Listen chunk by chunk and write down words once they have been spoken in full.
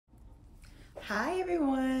Hi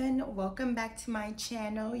everyone, welcome back to my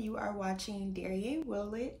channel. You are watching Dariae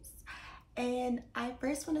Willits, and I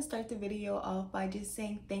first want to start the video off by just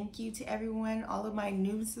saying thank you to everyone, all of my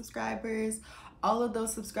new subscribers, all of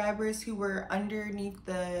those subscribers who were underneath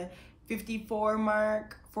the 54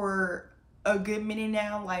 mark for a good minute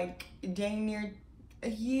now, like dang near a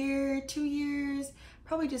year, 2 years,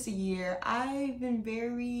 probably just a year. I've been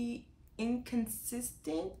very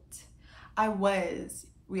inconsistent.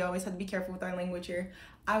 We always have to be careful with our language here.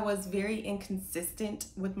 I was very inconsistent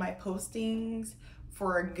with my postings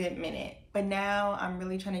for a good minute, but now I'm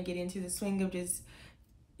really trying to get into the swing of just,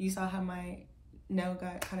 you saw how my nail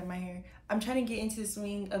got caught in my hair. I'm trying to get into the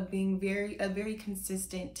swing of being a very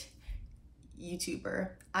consistent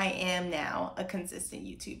YouTuber. I am now a consistent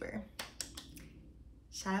YouTuber.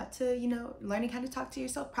 Shout out to, learning how to talk to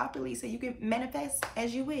yourself properly so you can manifest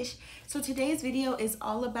as you wish. So today's video is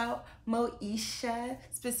all about Moesha,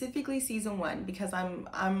 specifically season 1, because I'm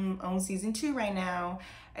on season 2 right now.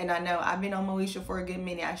 And I know I've been on Moesha for a good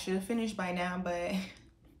minute. I should have finished by now, but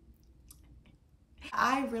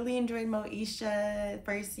I really enjoyed Moesha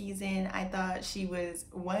first season. I thought she was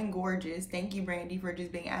gorgeous. Thank you, Brandy, for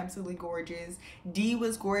just being absolutely gorgeous. Dee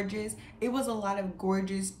was gorgeous. It was a lot of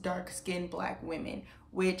gorgeous dark-skinned black women,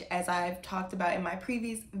 which, as I've talked about in my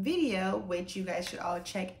previous video, which you guys should all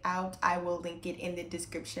check out, I will link it in the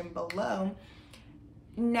description below.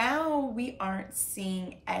 Now we aren't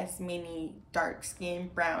seeing as many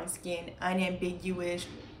dark-skinned, brown-skinned, unambiguous,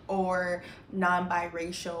 or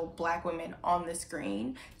non-biracial black women on the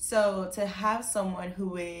screen. So to have someone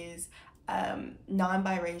who is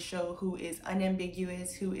non-biracial, who is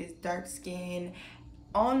unambiguous, who is dark-skinned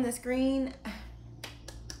on the screen,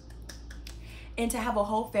 and to have a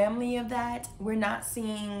whole family of that, we're not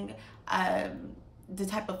seeing the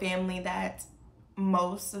type of family that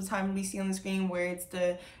most of the time we see on the screen, where it's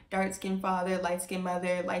the dark-skinned father, light-skinned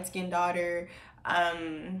mother, light-skinned daughter,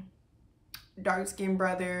 dark-skinned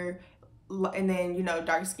brother, and then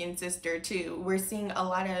dark-skinned sister too. We're seeing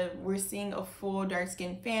a full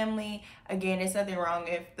dark-skinned family. Again, there's nothing wrong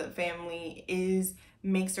if the family is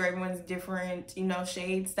mixed or everyone's different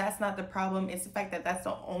shades. That's not the problem. It's the fact that that's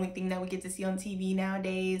the only thing that we get to see on TV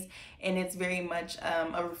nowadays, and it's very much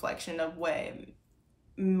a reflection of what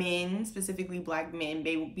men, specifically black men,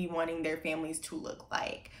 they would be wanting their families to look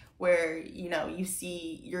like, where you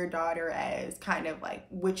see your daughter as kind of like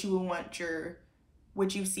what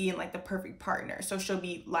you see in like the perfect partner. So she'll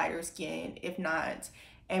be lighter skinned, if not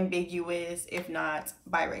ambiguous, if not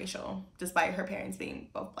biracial, despite her parents being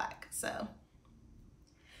both black. So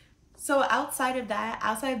outside of that,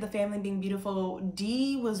 outside of the family being beautiful,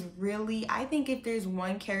 Dee was really, I think if there's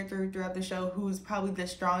one character throughout the show who's probably the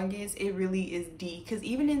strongest, it really is Dee. Because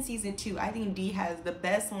even in season 2, I think Dee has the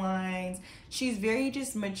best lines. She's very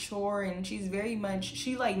just mature, and she's very much,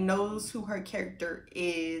 she like knows who her character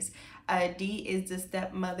is. Dee is the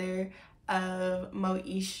stepmother of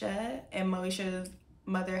Moesha, and Moesha's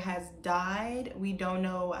mother has died. We don't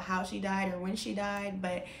know how she died or when she died,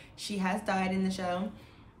 but she has died in the show.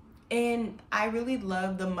 And I really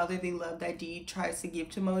love the motherly love that Dee tries to give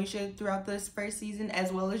to Moesha throughout this first season,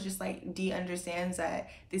 as well as just like Dee understands that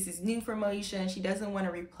this is new for Moesha, and she doesn't want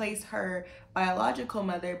to replace her biological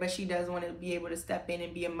mother, but she does want to be able to step in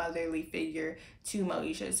and be a motherly figure to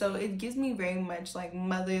Moesha. So it gives me very much like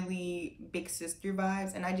motherly big sister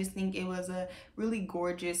vibes, and I just think it was a really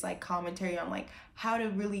gorgeous like commentary on like how to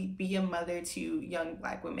really be a mother to young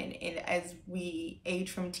black women, and as we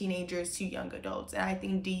age from teenagers to young adults. And I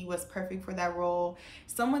think Dee was perfect for that role.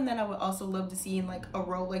 Someone that I would also love to see in like a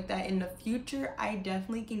role like that in the future, I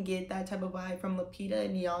definitely can get that type of vibe from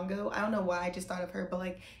Lupita Nyong'o. I don't know why I just thought of her, but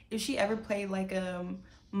like if she ever played like a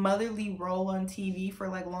motherly role on TV for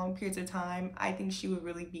like long periods of time, I think she would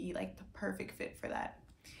really be like the perfect fit for that.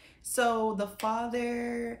 So the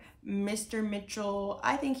father, Mr. Mitchell,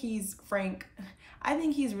 I think he's Frank. I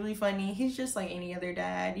think he's really funny. He's just like any other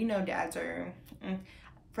dad. Dads are,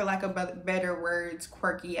 for lack of better words,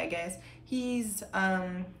 quirky, I guess.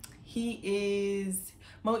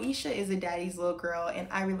 Moesha is a daddy's little girl, and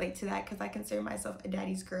I relate to that because I consider myself a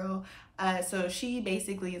daddy's girl. So she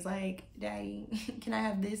basically is like, Daddy, can I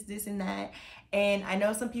have this, this, and that? And I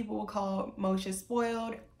know some people will call Moesha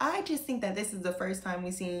spoiled. I just think that this is the first time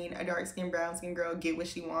we've seen a dark-skinned, brown-skinned girl get what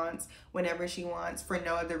she wants whenever she wants, for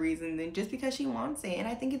no other reason than just because she wants it. And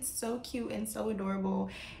I think it's so cute and so adorable.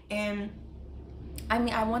 And I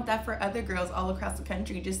mean, I want that for other girls all across the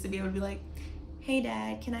country, just to be able to be like, hey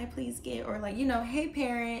dad, can I please get, or like, hey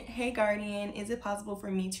parent, hey guardian, is it possible for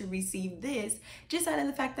me to receive this? Just out of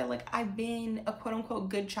the fact that like I've been a quote-unquote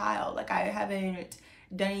good child. Like I haven't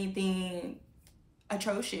done anything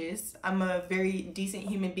atrocious. I'm a very decent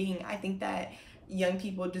human being. I think that young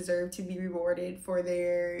people deserve to be rewarded for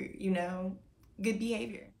their, you know, good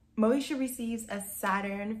behavior. Moesha receives a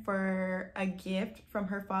Saturn for a gift from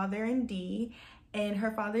her father and Dee, and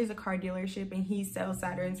her father is a car dealership and he sells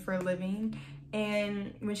Saturns for a living.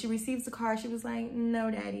 And when she receives the car, she was like, no,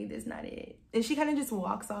 daddy, that's not it. And she kind of just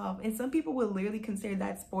walks off. And some people would literally consider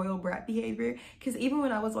that spoiled brat behavior. Because even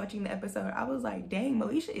when I was watching the episode, I was like, dang,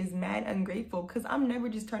 Moesha is mad ungrateful. Because I'm never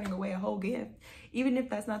just turning away a whole gift. Even if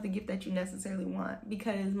that's not the gift that you necessarily want.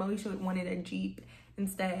 Because Moesha wanted a Jeep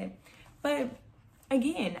instead. But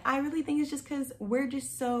again, I really think it's just because we're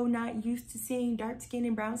just so not used to seeing dark skin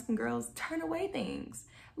and brown skin girls turn away things.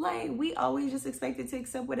 Like, we always just expected to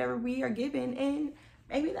accept whatever we are given, and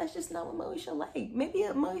maybe that's just not what Moesha like. Maybe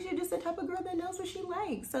Moesha just the type of girl that knows what she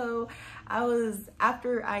likes. So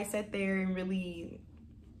after I sat there and really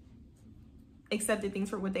accepted things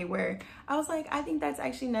for what they were, I was like, I think that's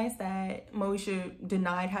actually nice that Moesha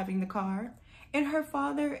denied having the car. And her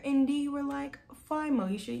father and Dee were like, fine,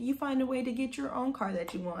 Moesha, you find a way to get your own car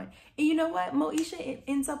that you want. And you know what? Moesha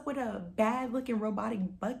ends up with a bad looking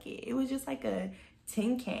robotic bucket. It was just like a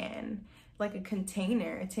tin can, like a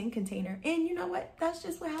container, a tin container. And you know what? That's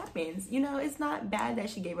just what happens. You know, it's not bad that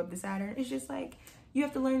she gave up the Saturn. It's just like, you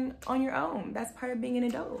have to learn on your own. That's part of being an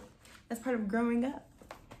adult. That's part of growing up.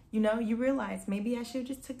 You know, you realize maybe I should have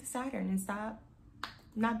just took the Saturn and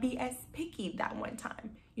not be as picky that one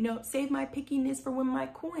time. You know, save my pickiness for when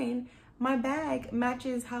my bag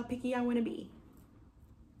matches how picky I want to be.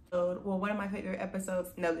 Well, one of my favorite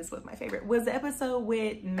episodes, no, this was my favorite, was the episode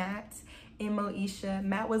with Matt and Moesha.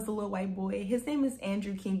 Matt was the little white boy. His name is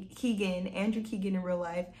Andrew Keegan. Andrew Keegan in real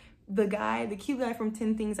life. The cute guy from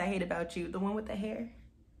 10 Things I Hate About You, the one with the hair.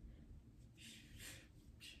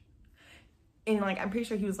 And like, I'm pretty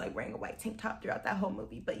sure he was like wearing a white tank top throughout that whole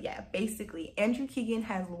movie. But yeah, basically Andrew Keegan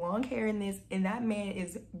has long hair in this, and that man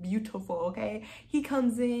is beautiful, okay? He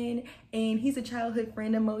comes in and he's a childhood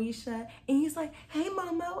friend of Moesha, and he's like, hey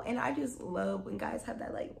Momo. And I just love when guys have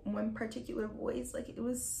that like one particular voice. Like, it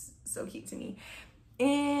was so cute to me.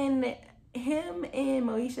 And him and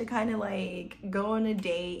Moesha kind of like go on a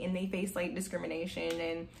date, and they face like discrimination,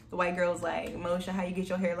 and the white girl's like, Moesha, how you get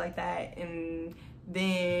your hair like that? And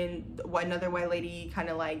then another white lady kind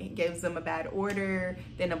of like gives them a bad order.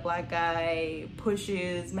 Then a black guy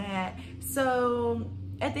pushes Matt. So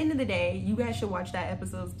at the end of the day, you guys should watch that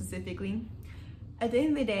episode specifically. At the end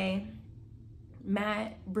of the day,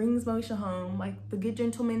 Matt brings Moesha home like the good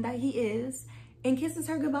gentleman that he is, and kisses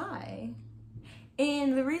her goodbye.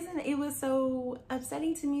 And the reason it was so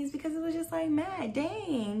upsetting to me is because it was just like, Matt,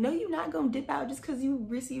 dang, no, you're not gonna dip out just because you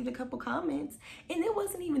received a couple comments. And it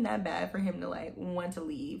wasn't even that bad for him to like want to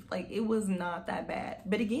leave. Like, it was not that bad.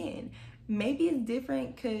 But again, maybe it's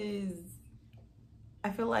different because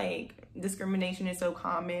I feel like discrimination is so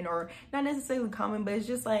common, or not necessarily common, but it's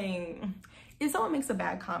just like, if someone makes a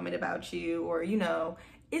bad comment about you, or, you know,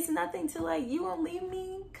 it's nothing to like, you won't leave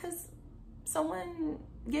me because someone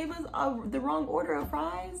gave us the wrong order of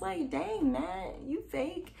fries. Like, dang, Matt, you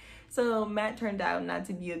fake. So Matt turned out not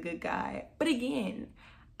to be a good guy. But again,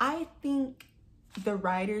 I think the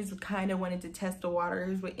writers kind of wanted to test the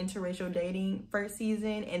waters with interracial dating first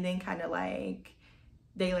season, and then kind of like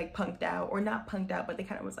they like punked out, or not punked out, but they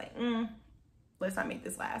kind of was like, let's not make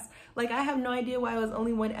this last. Like, I have no idea why it was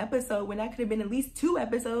only one episode when that could have been at least 2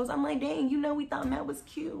 episodes. I'm like, dang, you know, we thought Matt was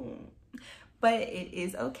cute. But it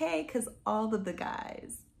is okay, because all of the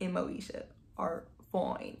guys in Moesha are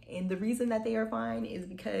fine. And the reason that they are fine is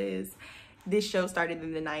because this show started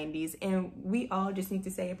in the 90s. And we all just need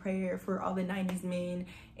to say a prayer for all the 90s men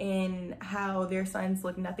and how their sons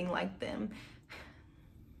look nothing like them.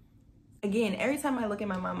 Again, every time I look at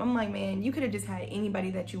my mom, I'm like, man, you could have just had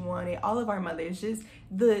anybody that you wanted. All of our mothers, just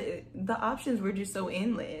the options were just so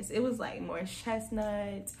endless. It was like Morris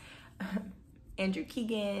Chestnut, Andrew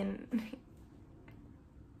Keegan.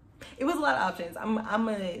 It was a lot of options.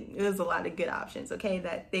 It was a lot of good options, okay?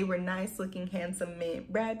 That they were nice looking, handsome men.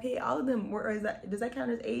 Brad Pitt, all of them were, or does that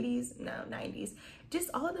count as 80s? No, 90s. Just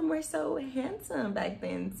all of them were so handsome back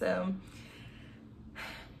then. So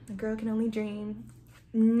a girl can only dream.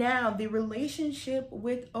 Now, the relationship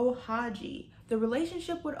with Ohaji. The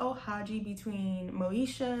relationship with Ohaji between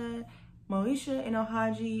Moesha and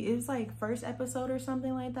Ohaji, it was like first episode or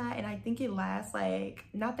something like that. And I think it lasts like,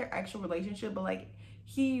 not their actual relationship, but like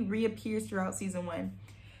he reappears throughout season 1.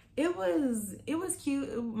 It was cute.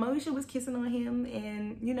 Moesha was kissing on him,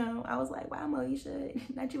 and you know, I was like, wow, Moesha,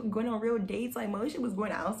 not you going on real dates. Like, Moesha was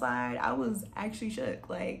going outside. I was actually shook.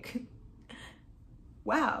 Like,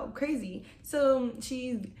 wow, crazy. So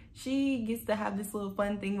she's she gets to have this little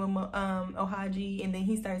fun thing with Ohaji, and then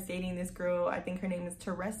he starts dating this girl. I think her name is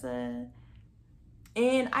Teresa.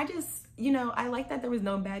 And I just, you know, I like that there was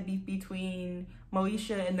no bad beef between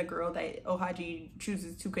Moesha and the girl that Ohaji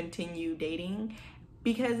chooses to continue dating,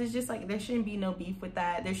 because it's just like there shouldn't be no beef with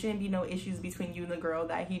that. There shouldn't be no issues between you and the girl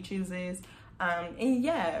that he chooses. And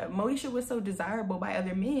yeah, Moesha was so desirable by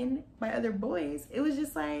other men, by other boys. It was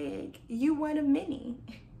just like, you one of many.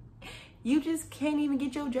 You just can't even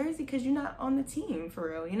get your jersey because you're not on the team,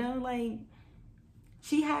 for real, you know? Like,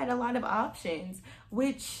 she had a lot of options,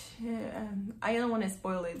 which I don't want to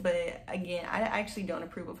spoil it, but again, I actually don't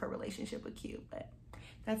approve of her relationship with Q, but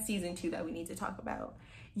that's season 2 that we need to talk about.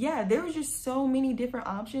 Yeah, there was just so many different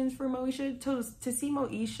options for Moesha. To see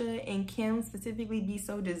Moesha and Kim specifically be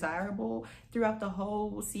so desirable throughout the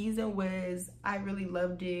whole season was, I really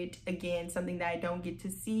loved it. Again, something that I don't get to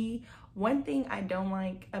see. One thing I don't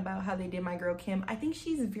like about how they did my girl Kim, I think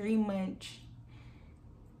she's very much,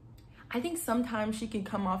 I think sometimes she can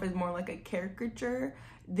come off as more like a caricature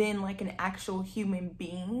than like an actual human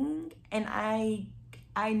being. And I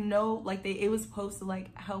know like it was supposed to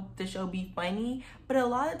like help the show be funny, but a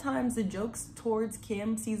lot of times the jokes towards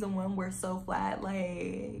Kim season 1 were so flat,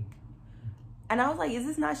 like, and I was like, is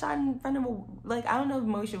this not shot in front of a, like, I don't know if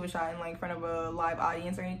Moesha was shot in like front of a live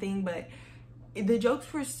audience or anything, but the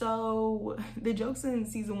jokes were so, the jokes in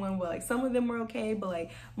season 1 were like, some of them were okay, but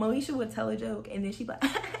like Moesha would tell a joke and then she'd be like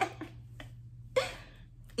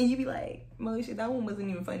and you'd be like, Moesha, that one wasn't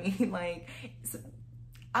even funny. Like,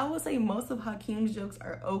 I would say most of Hakeem's jokes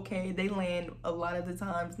are okay. They land a lot of the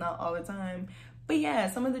times, not all the time. But yeah,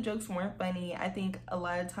 some of the jokes weren't funny. I think a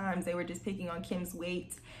lot of times they were just picking on Kim's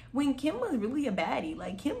weight when Kim was really a baddie.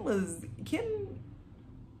 Like, Kim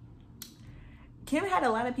had a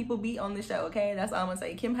lot of people beat on the show, okay? That's all I'm gonna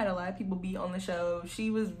say. Kim had a lot of people beat on the show. She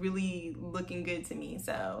was really looking good to me.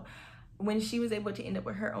 So when she was able to end up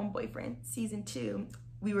with her own boyfriend, season 2,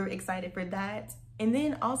 we were excited for that. And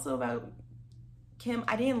then also about Kim,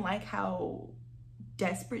 I didn't like how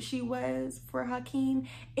desperate she was for Hakeem.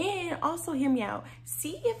 And also, hear me out,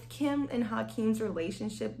 see if Kim and Hakeem's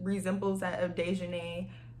relationship resembles that of Dejanay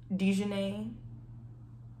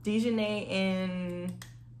and,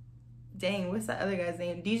 dang, what's that other guy's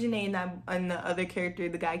name? Dejanay and the other character,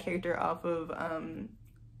 the guy character off of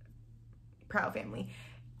Proud Family.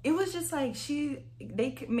 It was just like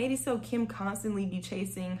they made it so Kim constantly be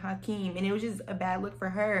chasing Hakeem, and it was just a bad look for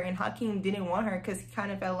her, and Hakeem didn't want her because he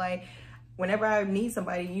kind of felt like, whenever I need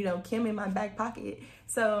somebody, you know, Kim in my back pocket.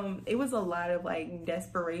 So it was a lot of like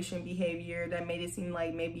desperation behavior that made it seem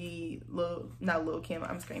like maybe not Lil Kim,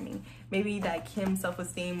 I'm screaming, maybe that Kim's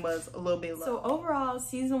self-esteem was a little bit low. So overall,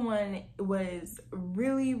 season 1 was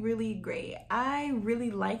really, really great. I really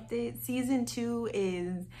liked it. Season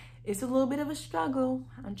 2 it's a little bit of a struggle.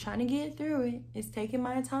 I'm trying to get through it. It's taking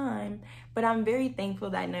my time, but I'm very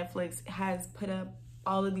thankful that Netflix has put up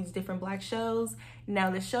all of these different Black shows.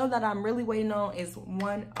 Now the show that I'm really waiting on is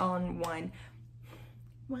One-on-One.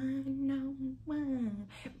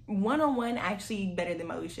 One-on-One actually better than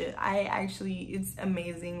Moesha. It's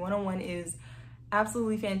amazing. One-on-One is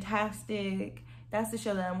absolutely fantastic. That's the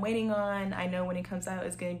show that I'm waiting on. I know when it comes out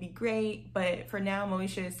it's gonna be great, but for now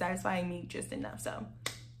Moesha is satisfying me just enough. So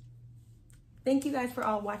thank you guys for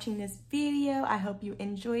all watching this video. I hope you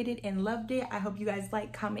enjoyed it and loved it. I hope you guys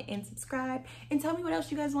like, comment, and subscribe. And tell me what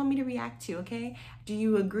else you guys want me to react to, okay? Do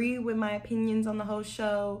you agree with my opinions on the whole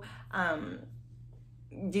show?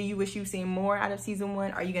 Do you wish you've seen more out of season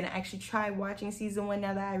 1? Are you gonna actually try watching season 1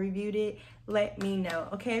 now that I reviewed it? Let me know.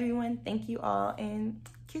 Okay, everyone? Thank you all, and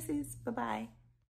kisses. Bye-bye.